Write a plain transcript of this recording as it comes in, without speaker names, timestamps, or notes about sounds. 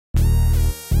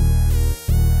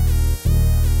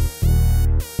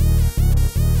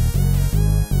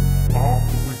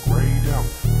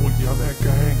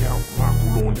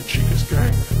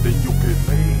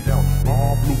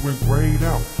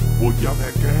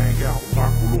gang out,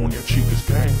 La Colonia Chicas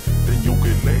gang, then you'll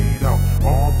get laid out,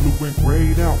 all blue and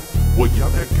grayed out. Well, y'all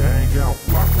that gang out,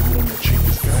 La Colonia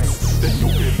Chicas gang, then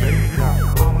you'll get laid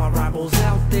out. All my rivals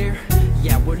out there,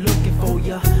 yeah, we're looking for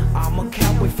ya. I'm a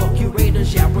cowboy, fuck you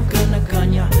Raiders, yeah, we're gonna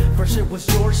gun ya. First it was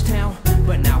Georgetown,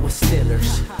 but now it's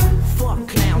Steelers. Fuck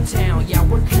Clown Town, yeah,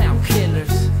 we're clown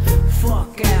killers.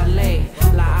 Fuck LA,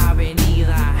 La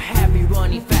Avenida, have me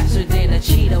running faster than a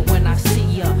cheetah when I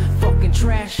see ya. Fucking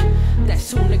trash, that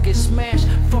sooner get smashed.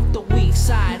 Fuck the weak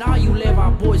side, all you live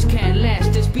our boys can't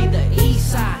last. This be the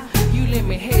east side, you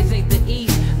limit heads ain't the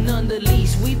east, none the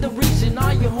least. We the reason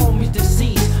all your homies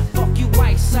deceased. Fuck you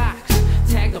White Sox,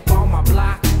 tag up on my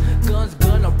block. Guns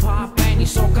gonna pop, any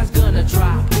soca's gonna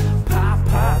drop. Pop,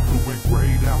 pop. Blue and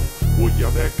grayed out, well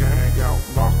y'all that gang out,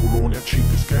 La Colonia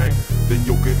Chicas gang, then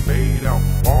you'll get laid out.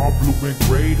 All blue and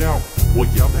grayed out, well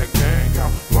y'all that gang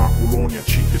out, La Colonia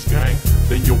Chicas gang,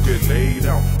 then you'll get laid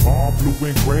out. All blue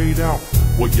and grayed out,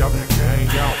 well y'all that gang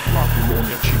out, La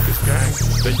Colonia Chicas gang,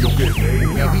 then you'll get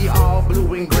laid out. We be all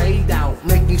blue and grayed out,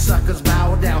 making suckers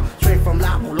bow down. Straight from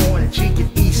La Colonia Chicas,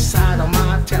 east side of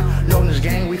my town. Known as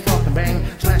gang, we fucking bang,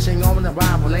 slashing over the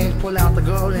rival lanes. Pull out the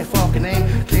girl and fucking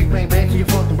aim, click bang bang to your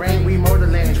fucking brain. We murder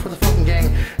lanes for the fucking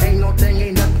gang. Ain't no thing,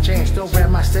 ain't nothing changed. Still grab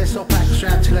my stead, so pack the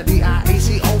strap till the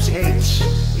D-I-A-C-O-C-H.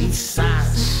 East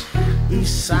sides,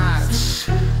 east sides,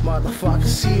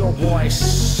 motherfuckers, CO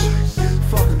boys.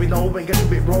 Fuckers be open, get a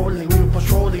bit rolling. We were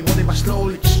patrolling, running by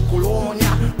slowly.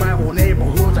 Colonia, rival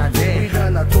neighborhoods are dead. We the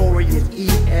notorious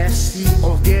ESC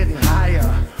of getting higher.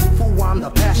 Fool, I'm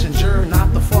the passenger,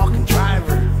 not the fucking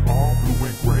driver. All blue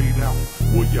and grayed out,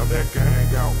 well y'all that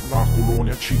gang out, La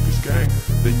Colonia Chicas gang,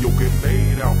 then you'll get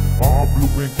laid out. All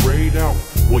blue and grayed out,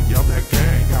 well y'all that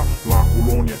gang out, La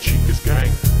Colonia Chicas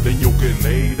gang, then you'll get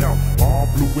laid out. All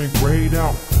blue and grayed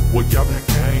out, well y'all that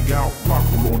gang out, La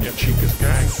Colonia Chicas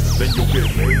gang, then you'll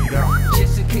get laid out.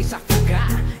 Just in case I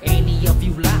forgot any of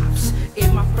you lops,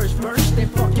 in my first verse, then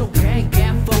fuck your gang,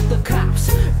 gang, fuck the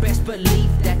cops. Best believe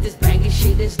that this banging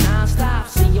shit is non-stop.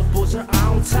 See your boys are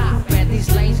on top, and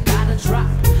these lanes gotta drop.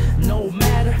 No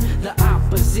matter the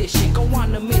opposition, go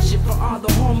on a mission for all the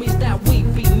homies that we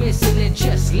be missing. And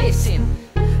just listen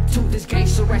to this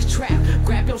gangster ass trap.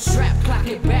 Grab your strap, clock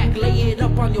it back, lay it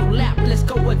up on your lap. Let's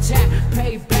go attack,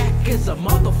 payback is a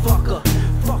motherfucker.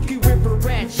 Fuck you river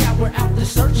rats, yeah, we're out there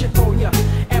searching for ya,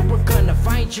 and we're gonna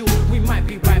find you. We might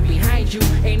be right behind you,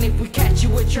 and if we catch you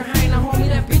with your hand, homie,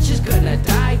 that bitch is gonna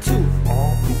die too.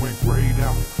 All blue and grayed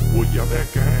out, well y'all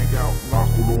that gang out, La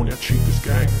Colonia Chicas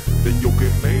gang, then you'll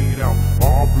get laid out.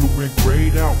 All blue and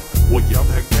grayed out, well y'all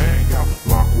that gang out,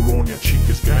 La Colonia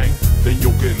Chicas gang, then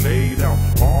you'll get laid out.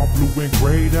 All blue and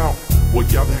grayed out, well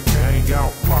y'all that gang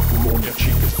out, La Colonia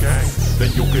Chicas gang,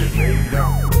 then you'll get laid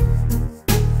out.